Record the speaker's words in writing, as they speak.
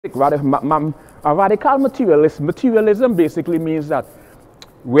A radical materialist. Materialism basically means that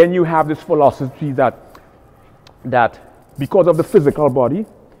when you have this philosophy that because of the physical body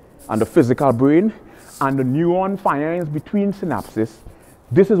and the physical brain and the neuron firings between synapses,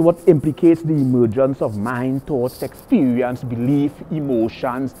 this is what implicates the emergence of mind, thoughts, experience, belief,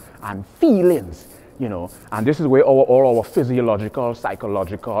 emotions, and feelings, you know. And this is where all our physiological,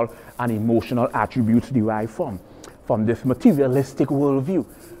 psychological, and emotional attributes derive from this materialistic worldview.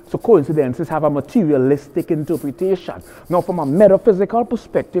 So coincidences have a materialistic interpretation. Now, from a metaphysical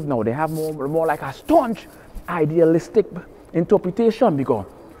perspective, now they have more like a staunch idealistic interpretation, because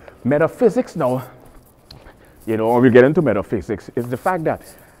metaphysics now, you know, we get into metaphysics, is the fact that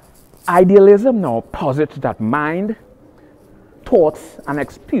idealism now posits that mind, thoughts, and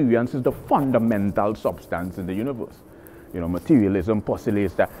experience is the fundamental substance in the universe. You know, materialism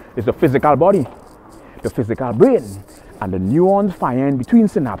postulates that it's the physical body, the physical brain, and the neurons firing between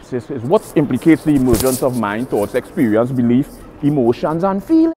synapses is what implicates the emergence of mind, thoughts, experience, belief, emotions, and feelings.